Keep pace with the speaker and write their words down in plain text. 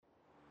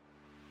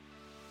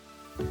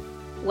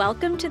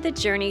Welcome to the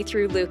journey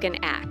through Luke and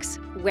Acts,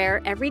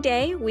 where every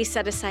day we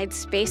set aside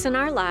space in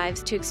our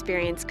lives to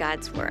experience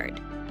God's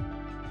Word.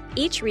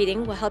 Each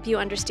reading will help you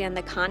understand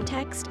the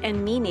context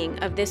and meaning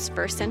of this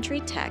first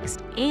century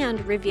text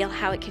and reveal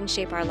how it can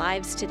shape our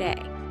lives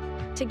today.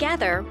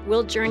 Together,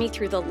 we'll journey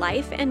through the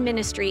life and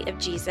ministry of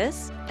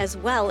Jesus, as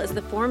well as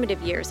the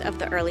formative years of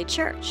the early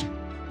church.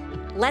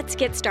 Let's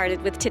get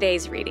started with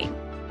today's reading.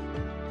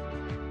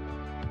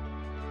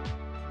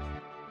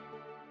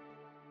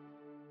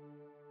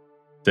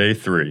 Day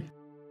 3.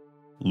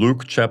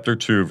 Luke chapter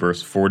 2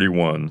 verse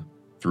 41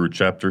 through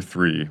chapter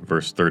 3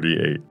 verse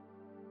 38.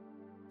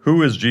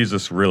 Who is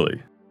Jesus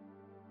really?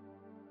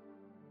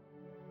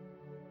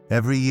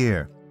 Every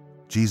year,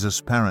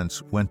 Jesus'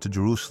 parents went to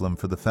Jerusalem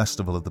for the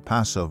festival of the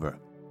Passover.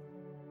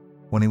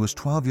 When he was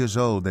 12 years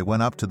old, they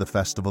went up to the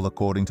festival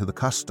according to the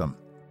custom.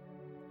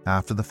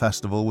 After the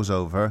festival was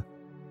over,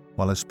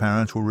 while his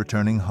parents were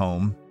returning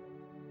home,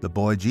 the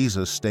boy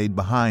Jesus stayed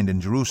behind in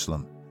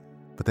Jerusalem,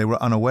 but they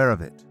were unaware of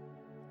it.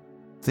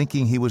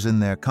 Thinking he was in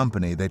their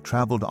company, they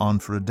traveled on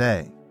for a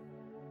day.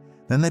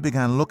 Then they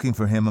began looking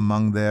for him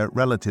among their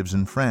relatives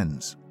and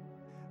friends.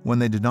 When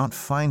they did not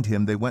find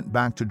him, they went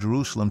back to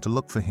Jerusalem to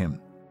look for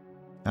him.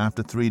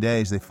 After 3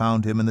 days, they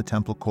found him in the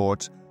temple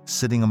courts,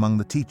 sitting among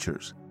the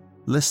teachers,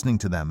 listening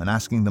to them and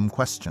asking them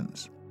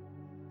questions.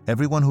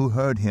 Everyone who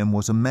heard him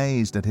was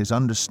amazed at his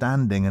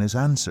understanding and his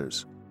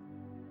answers.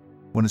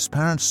 When his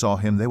parents saw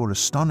him, they were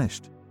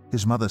astonished.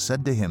 His mother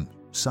said to him,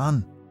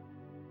 "Son,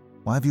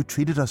 why have you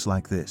treated us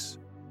like this?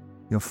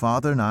 Your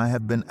father and I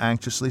have been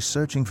anxiously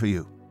searching for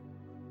you."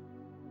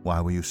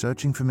 "Why were you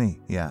searching for me?"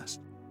 he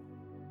asked.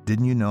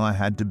 "Didn't you know I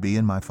had to be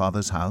in my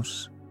father's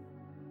house?"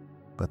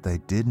 But they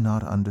did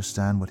not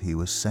understand what he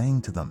was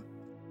saying to them.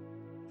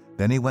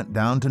 Then he went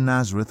down to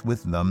Nazareth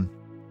with them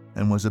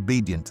and was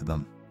obedient to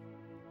them.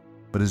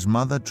 But his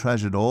mother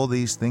treasured all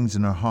these things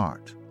in her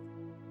heart.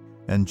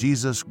 And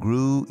Jesus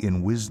grew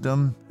in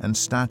wisdom and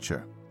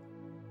stature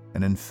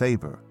and in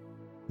favor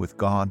with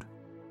God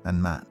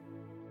and man.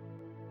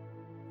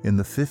 In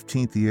the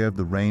 15th year of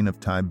the reign of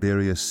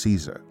Tiberius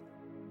Caesar,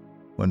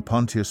 when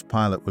Pontius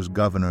Pilate was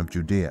governor of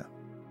Judea,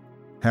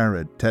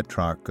 Herod,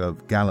 tetrarch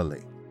of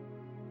Galilee,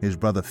 his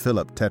brother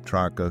Philip,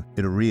 tetrarch of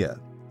Iturea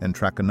and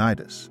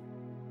Trachonitis,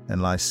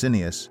 and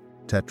Licinius,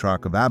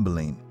 tetrarch of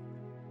Abilene,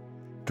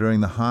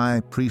 during the high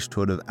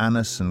priesthood of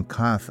Annas and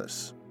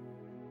Caiaphas,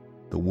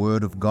 the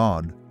word of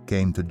God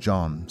came to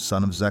John,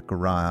 son of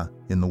Zechariah,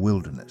 in the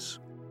wilderness.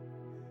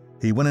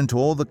 He went into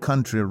all the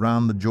country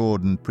around the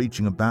Jordan,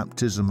 preaching a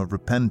baptism of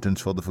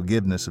repentance for the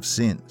forgiveness of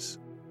sins.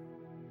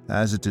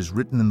 As it is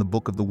written in the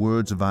book of the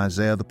words of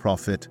Isaiah the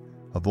prophet,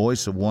 a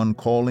voice of one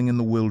calling in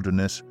the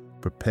wilderness,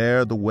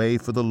 "Prepare the way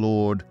for the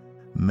Lord,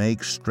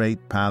 make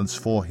straight paths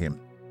for him.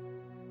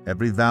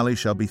 Every valley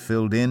shall be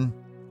filled in,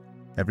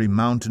 every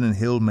mountain and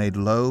hill made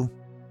low.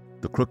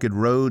 The crooked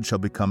road shall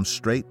become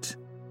straight,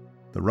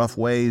 the rough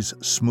ways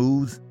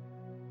smooth,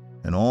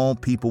 and all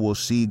people will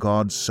see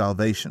God's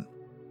salvation."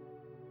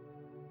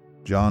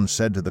 John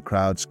said to the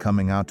crowds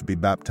coming out to be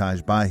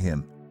baptized by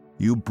him,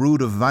 "You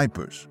brood of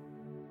vipers,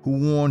 who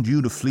warned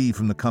you to flee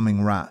from the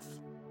coming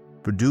wrath?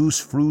 Produce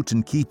fruit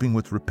in keeping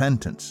with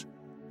repentance,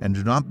 and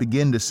do not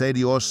begin to say to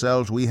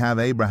yourselves, 'We have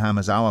Abraham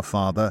as our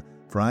father,'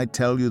 for I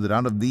tell you that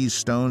out of these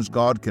stones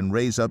God can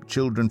raise up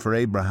children for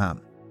Abraham.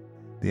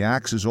 The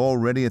axe is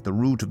already at the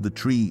root of the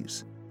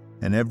trees,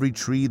 and every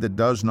tree that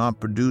does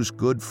not produce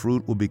good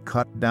fruit will be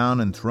cut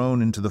down and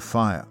thrown into the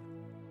fire."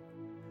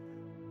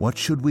 "What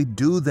should we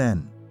do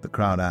then?" the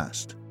crowd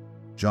asked.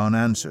 John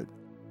answered,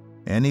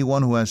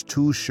 "Anyone who has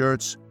 2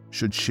 shirts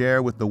should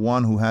share with the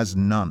one who has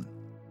none,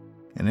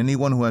 and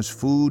anyone who has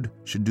food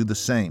should do the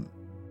same."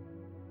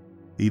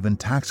 Even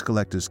tax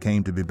collectors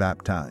came to be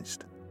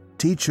baptized.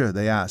 "Teacher,"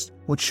 they asked,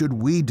 "what should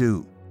we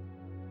do?"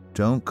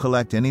 "Don't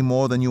collect any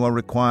more than you are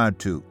required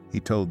to," he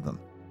told them.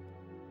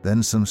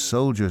 Then some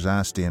soldiers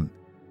asked him,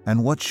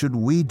 "And what should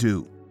we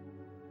do?"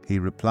 He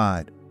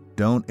replied,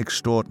 "Don't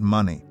extort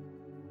money,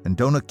 and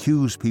don't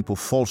accuse people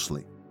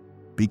falsely.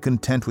 Be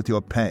content with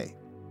your pay."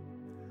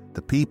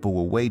 The people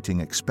were waiting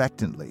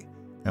expectantly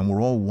and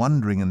were all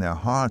wondering in their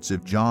hearts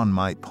if John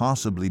might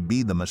possibly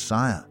be the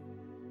Messiah.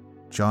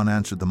 John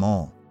answered them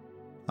all,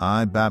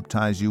 "I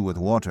baptize you with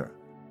water,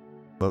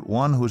 but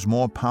one who is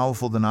more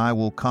powerful than I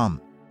will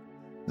come,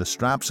 the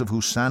straps of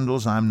whose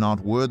sandals I am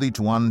not worthy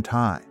to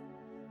untie.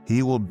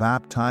 He will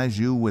baptize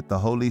you with the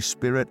Holy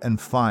Spirit and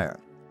fire.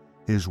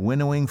 His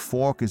winnowing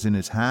fork is in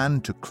his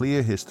hand to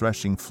clear his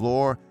threshing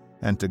floor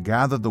and to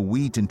gather the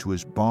wheat into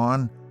his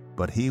barn,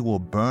 but he will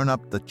burn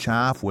up the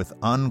chaff with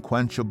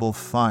unquenchable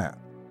fire."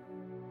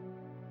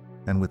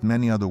 And with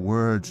many other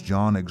words,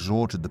 John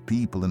exhorted the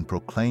people and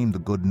proclaimed the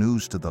good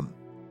news to them.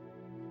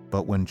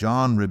 But when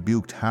John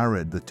rebuked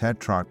Herod the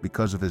tetrarch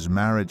because of his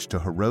marriage to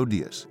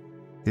Herodias,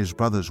 his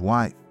brother's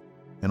wife,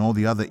 and all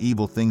the other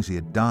evil things he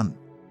had done,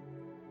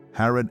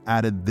 Herod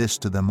added this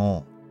to them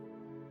all: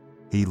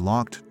 he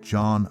locked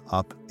John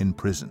up in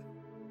prison.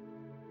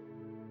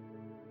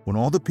 When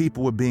all the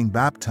people were being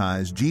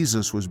baptized,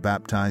 Jesus was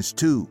baptized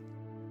too.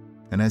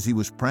 And as he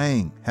was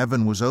praying,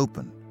 heaven was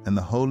opened, and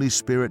the Holy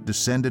Spirit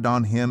descended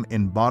on him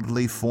in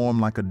bodily form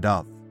like a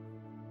dove.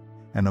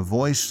 And a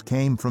voice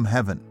came from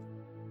heaven,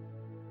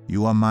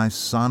 "You are my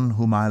Son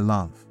whom I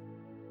love.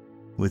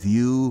 With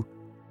you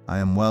I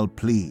am well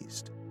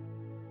pleased."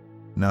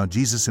 Now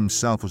Jesus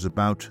himself was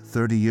about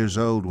 30 years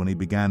old when he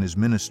began his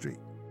ministry.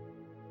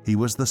 He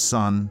was the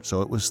son,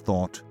 so it was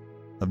thought,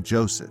 of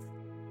Joseph,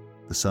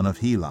 the son of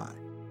Heli,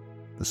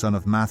 the son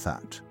of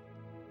Mathat,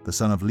 the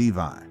son of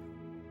Levi,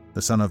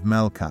 the son of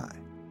Melchi,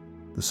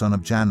 the son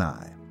of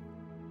Jannai,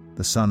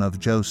 the son of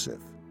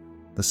Joseph,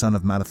 the son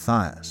of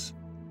Mattathias,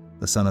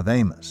 the son of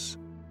Amos,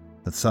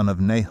 the son of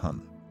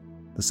Nahum,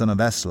 the son of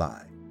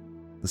Esli,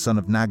 the son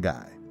of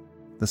Nagai,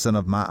 the son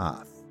of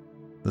Maath,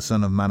 the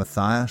son of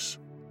Mattathias,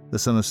 the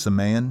son of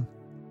Simeon,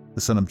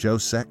 the son of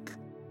Josek,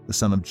 the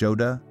son of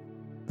Joda,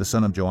 the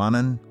son of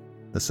Joanan,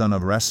 the son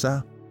of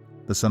Ressa,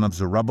 the son of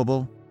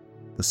Zerubbabel,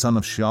 the son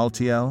of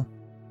Shealtiel,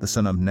 the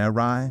son of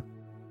Neri,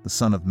 the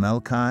son of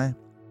Melchi,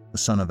 the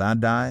son of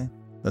Adai,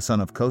 the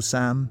son of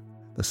Kosam,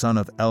 the son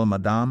of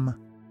Elmadam,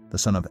 the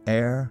son of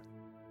Er,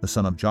 the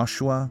son of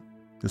Joshua,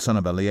 the son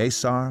of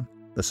Eleazar,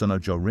 the son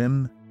of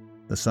Jorim,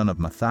 the son of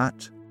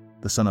Mathat,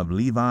 the son of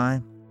Levi,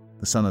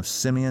 the son of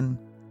Simeon,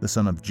 the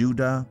son of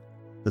Judah,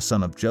 the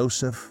son of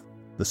Joseph,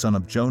 the son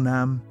of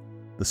Jonam,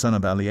 the son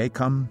of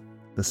Eliakim,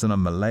 the son of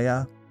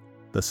Maleah,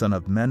 the son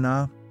of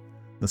Menah,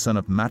 the son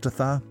of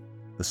Mattatha,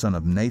 the son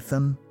of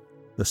Nathan,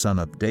 the son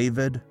of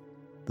David,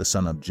 the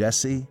son of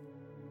Jesse,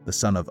 the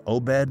son of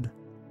Obed,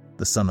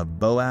 the son of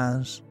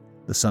Boaz,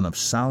 the son of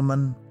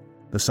Salmon,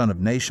 the son of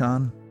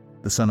Nashon,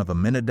 the son of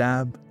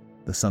Amminadab,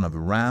 the son of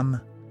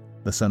Ram,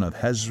 the son of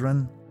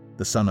Hezron,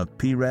 the son of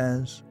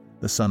Perez,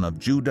 the son of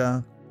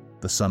Judah,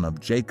 the son of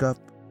Jacob,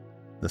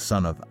 the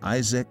son of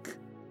Isaac,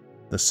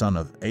 the son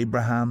of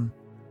Abraham,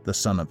 the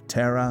son of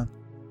Terah,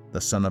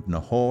 the son of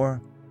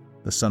Nahor,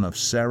 the son of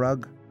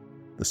Serug,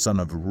 the son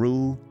of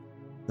Ru,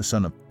 the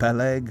son of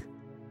Peleg,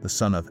 the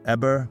son of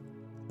Eber,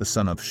 the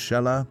son of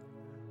Shelah,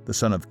 the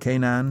son of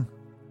Canaan,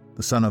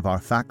 the son of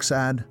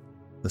Arphaxad,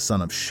 the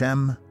son of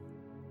Shem,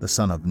 the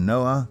son of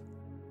Noah,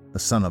 the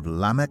son of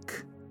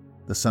Lamech,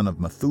 the son of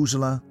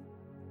Methuselah,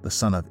 the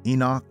son of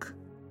Enoch,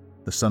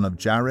 the son of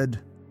Jared,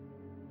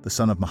 the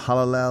son of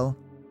Mahalalel,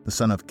 the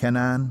son of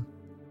Kenan,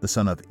 the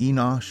son of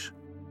Enosh,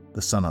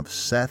 the son of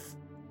Seth,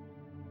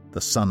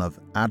 the son of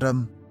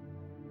Adam,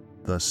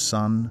 the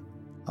Son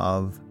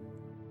of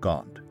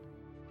God.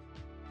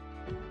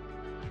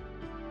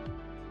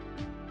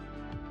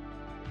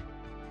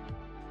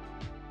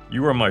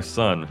 You are my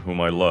Son,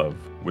 whom I love.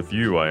 With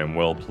you I am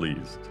well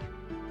pleased.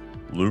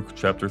 Luke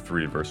chapter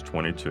 3, verse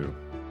 22.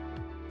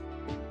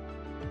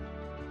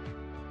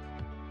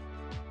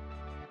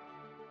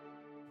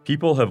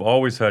 People have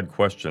always had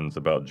questions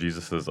about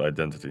Jesus'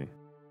 identity.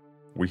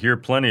 We hear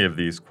plenty of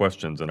these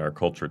questions in our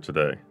culture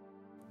today.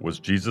 Was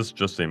Jesus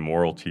just a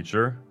moral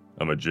teacher,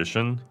 a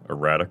magician, a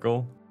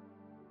radical?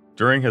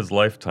 During his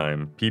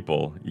lifetime,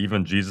 people,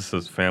 even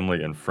Jesus'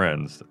 family and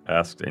friends,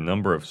 asked a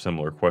number of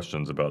similar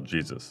questions about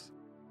Jesus.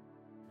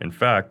 In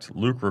fact,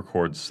 Luke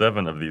records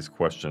 7 of these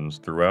questions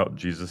throughout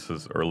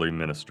Jesus' early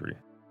ministry.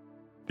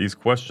 These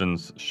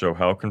questions show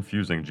how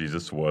confusing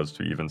Jesus was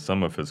to even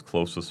some of his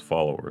closest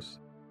followers.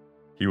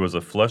 He was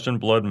a flesh and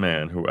blood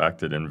man who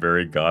acted in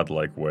very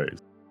godlike ways.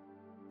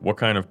 What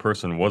kind of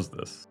person was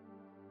this?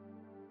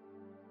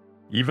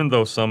 Even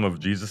though some of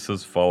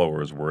Jesus'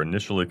 followers were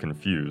initially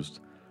confused,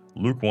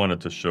 Luke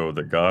wanted to show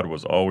that God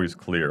was always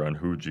clear on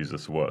who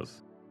Jesus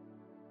was.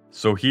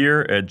 So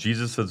here at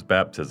Jesus'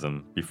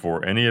 baptism,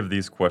 before any of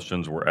these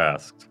questions were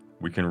asked,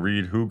 we can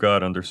read who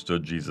God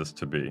understood Jesus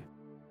to be.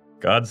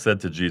 God said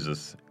to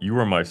Jesus, "You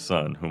are my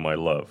Son, whom I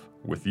love.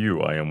 With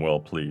you I am well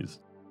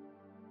pleased."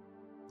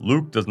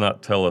 Luke does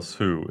not tell us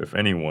who, if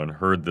anyone,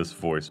 heard this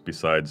voice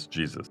besides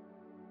Jesus.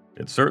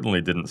 It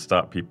certainly didn't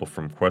stop people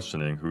from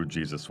questioning who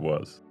Jesus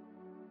was.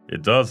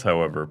 It does,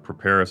 however,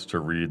 prepare us to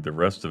read the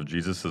rest of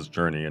Jesus'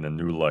 journey in a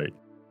new light.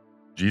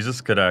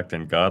 Jesus could act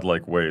in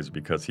godlike ways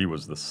because he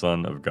was the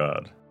Son of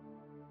God.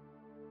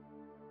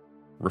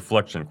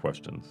 Reflection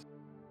questions.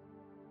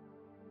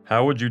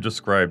 How would you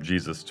describe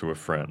Jesus to a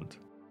friend?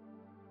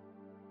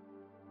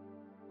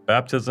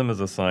 Baptism is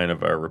a sign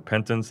of our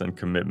repentance and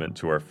commitment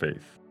to our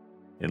faith.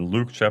 In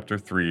Luke chapter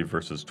 3,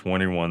 verses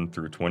 21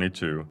 through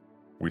 22,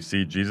 we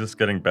see Jesus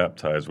getting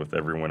baptized with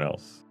everyone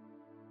else.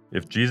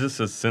 If Jesus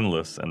is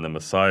sinless and the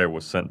Messiah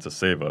was sent to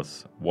save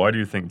us, why do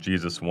you think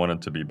Jesus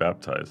wanted to be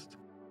baptized?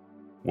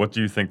 What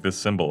do you think this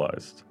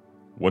symbolized?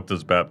 What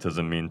does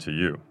baptism mean to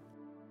you?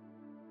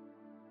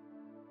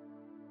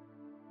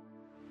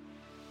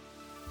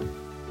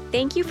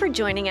 Thank you for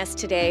joining us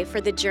today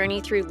for the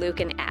journey through Luke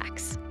and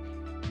Acts.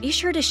 Be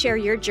sure to share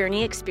your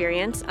journey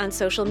experience on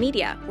social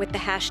media with the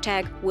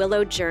hashtag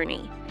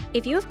WillowJourney.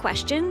 If you have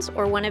questions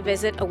or want to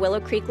visit a Willow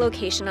Creek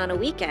location on a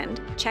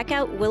weekend, check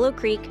out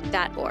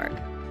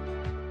willowcreek.org.